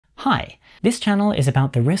Hi, this channel is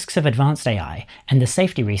about the risks of advanced AI and the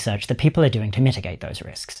safety research that people are doing to mitigate those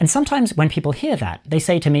risks. And sometimes when people hear that, they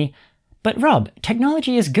say to me, "But Rob,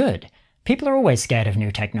 technology is good. People are always scared of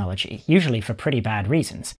new technology, usually for pretty bad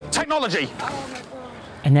reasons. Technology!"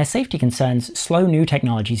 And their safety concerns slow new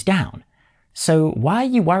technologies down. So why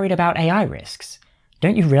are you worried about AI risks?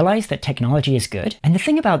 Don't you realize that technology is good? And the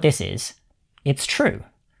thing about this is, it's true.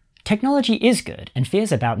 Technology is good, and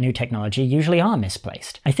fears about new technology usually are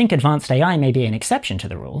misplaced. I think advanced AI may be an exception to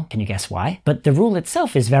the rule, can you guess why? But the rule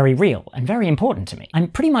itself is very real and very important to me. I'm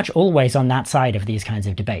pretty much always on that side of these kinds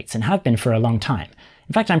of debates, and have been for a long time.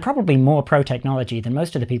 In fact, I'm probably more pro-technology than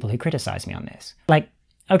most of the people who criticize me on this. Like,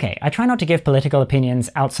 okay, I try not to give political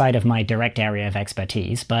opinions outside of my direct area of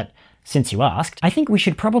expertise, but since you asked, I think we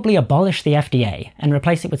should probably abolish the FDA and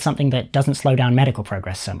replace it with something that doesn't slow down medical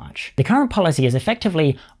progress so much. The current policy is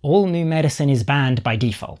effectively all new medicine is banned by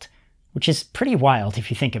default, which is pretty wild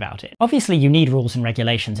if you think about it. Obviously you need rules and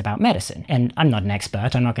regulations about medicine, and I'm not an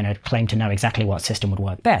expert, I'm not going to claim to know exactly what system would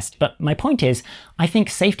work best, but my point is, I think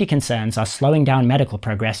safety concerns are slowing down medical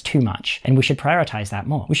progress too much, and we should prioritize that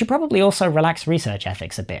more. We should probably also relax research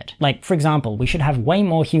ethics a bit. Like, for example, we should have way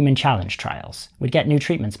more human challenge trials. We'd get new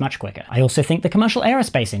treatments much quicker. I also think the commercial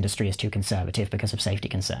aerospace industry is too conservative because of safety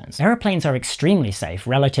concerns. Aeroplanes are extremely safe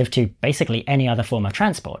relative to basically any other form of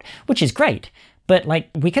transport, which is great. But, like,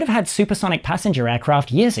 we could have had supersonic passenger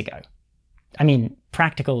aircraft years ago. I mean,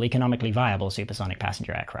 practical, economically viable supersonic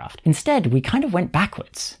passenger aircraft. Instead, we kind of went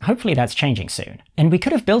backwards. Hopefully that's changing soon. And we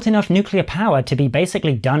could have built enough nuclear power to be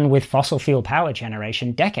basically done with fossil fuel power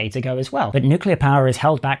generation decades ago as well. But nuclear power is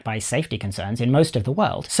held back by safety concerns in most of the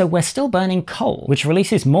world, so we're still burning coal, which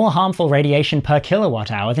releases more harmful radiation per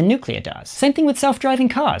kilowatt hour than nuclear does. Same thing with self-driving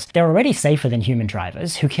cars. They're already safer than human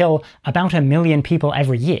drivers, who kill about 1 million people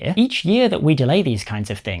every year. Each year that we delay these kinds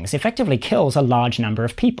of things effectively kills a large number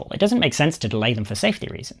of people. It doesn't make sense to delay them for safety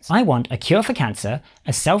reasons. I want a cure for cancer,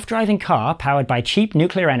 a self-driving car powered by cheap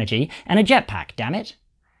nuclear energy, and a jetpack, damn it.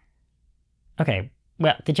 Okay,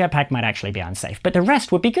 well, the jetpack might actually be unsafe, but the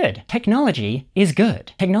rest would be good. Technology is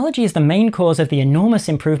good. Technology is the main cause of the enormous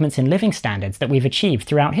improvements in living standards that we've achieved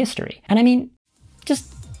throughout history. And I mean,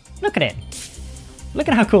 just look at it. Look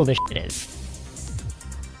at how cool this shit is.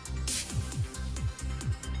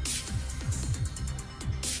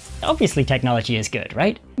 Obviously technology is good,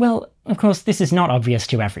 right? Well, of course, this is not obvious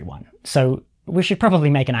to everyone, so we should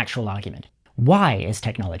probably make an actual argument. Why is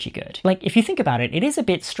technology good? Like, if you think about it, it is a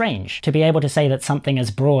bit strange to be able to say that something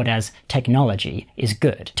as broad as technology is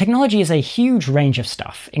good. Technology is a huge range of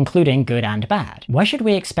stuff, including good and bad. Why should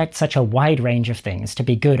we expect such a wide range of things to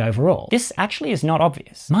be good overall? This actually is not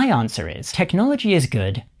obvious. My answer is, technology is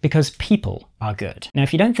good because people are good. Now,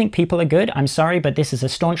 if you don't think people are good, I'm sorry, but this is a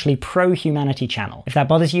staunchly pro-humanity channel. If that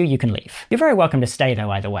bothers you, you can leave. You're very welcome to stay though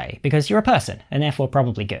either way, because you're a person, and therefore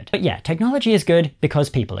probably good. But yeah, technology is good because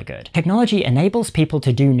people are good. Technology enables people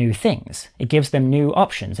to do new things. It gives them new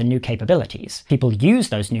options and new capabilities. People use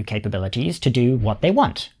those new capabilities to do what they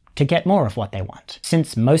want, to get more of what they want.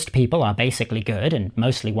 Since most people are basically good and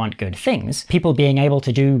mostly want good things, people being able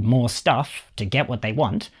to do more stuff to get what they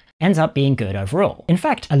want ends up being good overall. In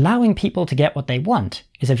fact, allowing people to get what they want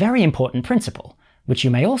is a very important principle, which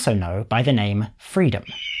you may also know by the name freedom.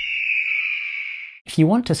 If you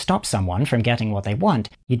want to stop someone from getting what they want,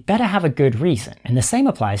 you'd better have a good reason, and the same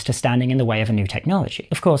applies to standing in the way of a new technology.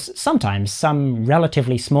 Of course, sometimes some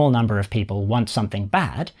relatively small number of people want something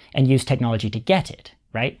bad and use technology to get it,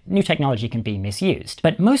 right? New technology can be misused,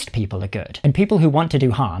 but most people are good, and people who want to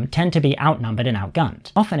do harm tend to be outnumbered and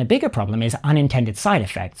outgunned. Often a bigger problem is unintended side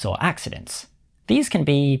effects or accidents. These can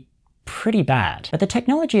be pretty bad, but the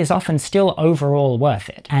technology is often still overall worth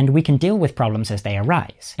it, and we can deal with problems as they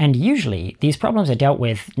arise. And usually, these problems are dealt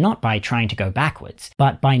with not by trying to go backwards,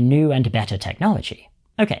 but by new and better technology.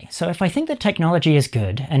 Okay, so if I think that technology is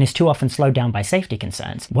good and is too often slowed down by safety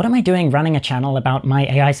concerns, what am I doing running a channel about my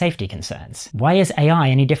AI safety concerns? Why is AI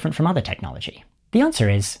any different from other technology? The answer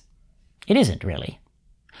is, it isn't really.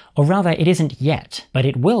 Or rather, it isn't yet, but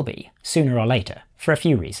it will be, sooner or later, for a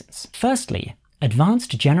few reasons. Firstly,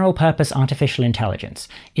 advanced general-purpose artificial intelligence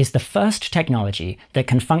is the first technology that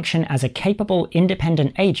can function as a capable,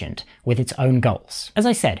 independent agent with its own goals. As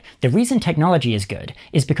I said, the reason technology is good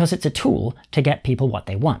is because it's a tool to get people what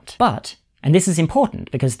they want. But, and this is important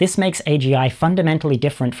because this makes AGI fundamentally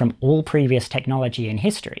different from all previous technology in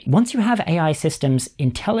history, once you have AI systems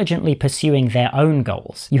intelligently pursuing their own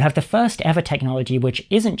goals, you have the first ever technology which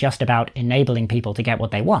isn't just about enabling people to get what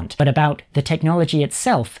they want, but about the technology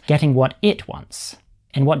itself getting what it wants.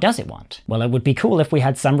 And what does it want? Well, it would be cool if we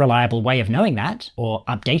had some reliable way of knowing that, or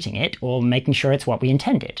updating it, or making sure it's what we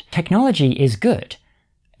intended. Technology is good,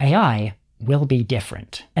 AI will be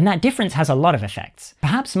different. And that difference has a lot of effects.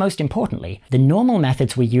 Perhaps most importantly, the normal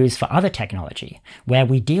methods we use for other technology, where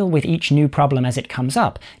we deal with each new problem as it comes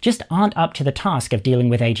up, just aren't up to the task of dealing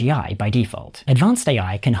with AGI by default. Advanced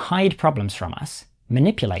AI can hide problems from us,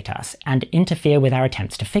 manipulate us, and interfere with our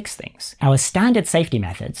attempts to fix things. Our standard safety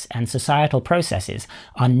methods and societal processes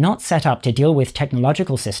are not set up to deal with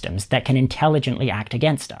technological systems that can intelligently act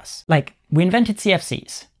against us. Like, we invented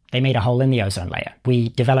CFCs. They made a hole in the ozone layer. We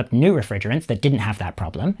developed new refrigerants that didn't have that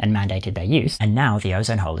problem and mandated their use, and now the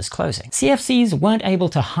ozone hole is closing. CFCs weren't able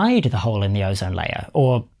to hide the hole in the ozone layer,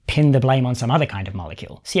 or pin the blame on some other kind of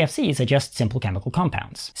molecule. CFCs are just simple chemical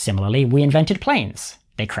compounds. Similarly, we invented planes.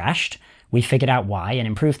 They crashed. We figured out why and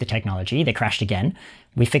improved the technology. They crashed again.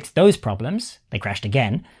 We fixed those problems. They crashed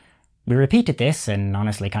again. We repeated this, an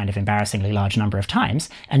honestly kind of embarrassingly large number of times,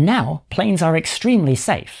 and now planes are extremely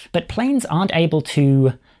safe. But planes aren't able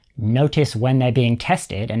to notice when they're being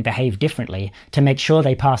tested and behave differently to make sure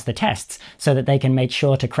they pass the tests so that they can make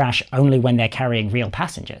sure to crash only when they're carrying real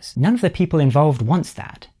passengers. None of the people involved wants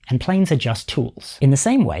that, and planes are just tools. In the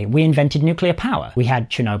same way, we invented nuclear power. We had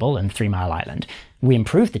Chernobyl and 3 Mile Island. We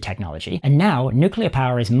improved the technology, and now nuclear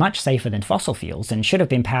power is much safer than fossil fuels and should have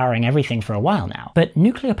been powering everything for a while now. But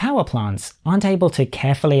nuclear power plants aren't able to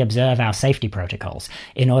carefully observe our safety protocols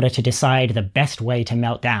in order to decide the best way to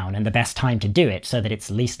melt down and the best time to do it so that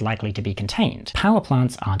it's least likely to be contained. Power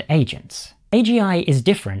plants aren't agents. AGI is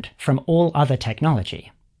different from all other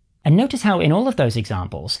technology. And notice how in all of those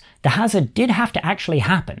examples, the hazard did have to actually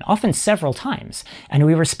happen, often several times, and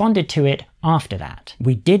we responded to it after that.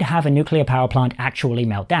 We did have a nuclear power plant actually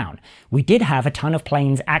melt down. We did have a ton of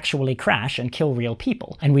planes actually crash and kill real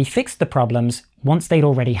people, and we fixed the problems once they'd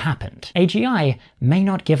already happened. AGI may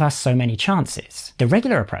not give us so many chances. The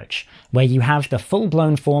regular approach, where you have the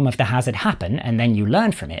full-blown form of the hazard happen and then you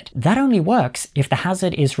learn from it, that only works if the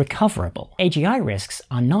hazard is recoverable. AGI risks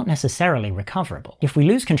are not necessarily recoverable. If we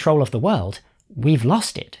lose control of the world, we've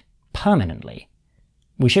lost it permanently.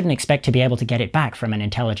 We shouldn't expect to be able to get it back from an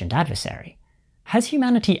intelligent adversary. Has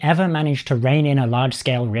humanity ever managed to rein in a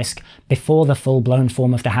large-scale risk before the full-blown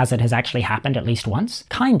form of the hazard has actually happened at least once?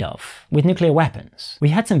 Kind of, with nuclear weapons. We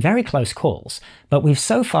had some very close calls, but we've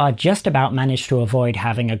so far just about managed to avoid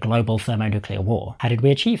having a global thermonuclear war. How did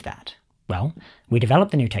we achieve that? Well, we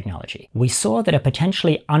developed the new technology. We saw that a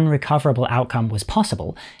potentially unrecoverable outcome was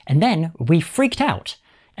possible, and then we freaked out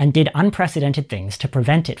and did unprecedented things to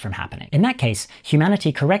prevent it from happening. In that case,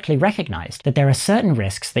 humanity correctly recognized that there are certain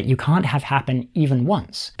risks that you can't have happen even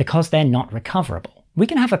once, because they're not recoverable. We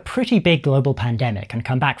can have a pretty big global pandemic and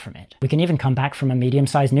come back from it. We can even come back from a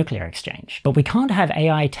medium-sized nuclear exchange. But we can't have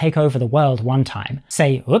AI take over the world one time,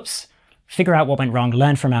 say, oops, figure out what went wrong,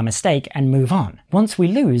 learn from our mistake, and move on. Once we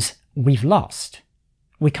lose, we've lost.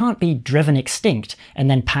 We can't be driven extinct and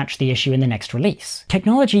then patch the issue in the next release.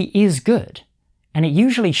 Technology is good, and it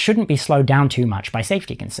usually shouldn't be slowed down too much by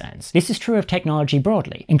safety concerns. This is true of technology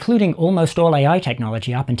broadly, including almost all AI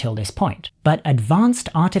technology up until this point. But advanced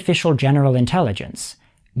artificial general intelligence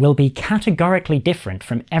will be categorically different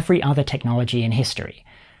from every other technology in history,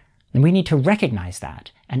 and we need to recognize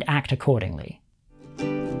that and act accordingly.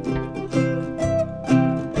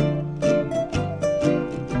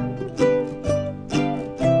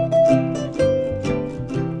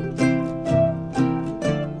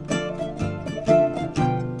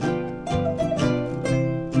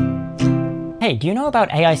 Hey, do you know about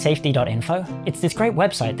AISafety.info? It's this great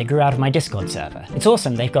website that grew out of my Discord server. It's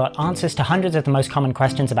awesome. They've got answers to hundreds of the most common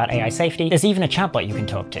questions about AI safety. There's even a chatbot you can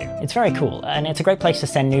talk to. It's very cool, and it's a great place to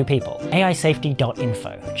send new people.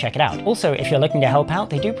 AISafety.info. Check it out. Also, if you're looking to help out,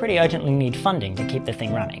 they do pretty urgently need funding to keep the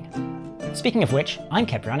thing running. Speaking of which, I'm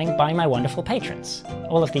kept running by my wonderful patrons.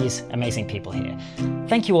 All of these amazing people here.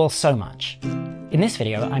 Thank you all so much. In this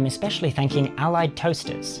video, I'm especially thanking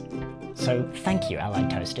AlliedToasters. So thank you,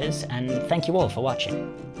 AlliedToasters, and thank you all for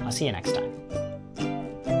watching. I'll see you next time.